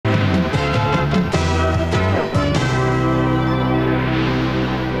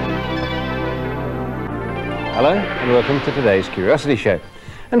Hello and welcome to today's Curiosity Show.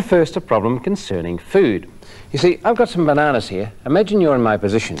 And first, a problem concerning food. You see, I've got some bananas here. Imagine you're in my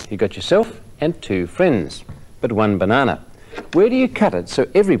position. You've got yourself and two friends, but one banana. Where do you cut it so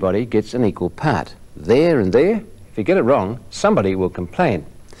everybody gets an equal part? There and there? If you get it wrong, somebody will complain.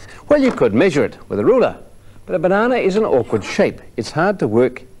 Well, you could measure it with a ruler, but a banana is an awkward shape. It's hard to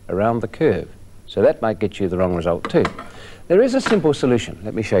work around the curve, so that might get you the wrong result too. There is a simple solution.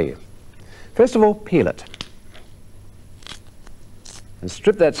 Let me show you. First of all, peel it. And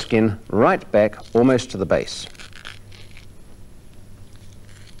strip that skin right back almost to the base.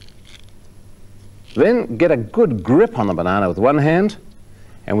 Then get a good grip on the banana with one hand,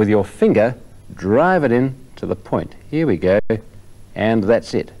 and with your finger drive it in to the point. Here we go, and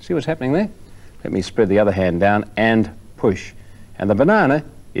that's it. See what's happening there? Let me spread the other hand down and push. And the banana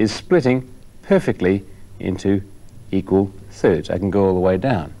is splitting perfectly into equal thirds. I can go all the way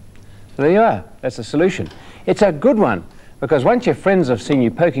down. So there you are. That's the solution. It's a good one, because once your friends have seen you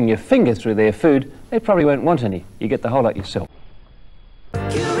poking your finger through their food, they probably won't want any. You get the whole lot yourself.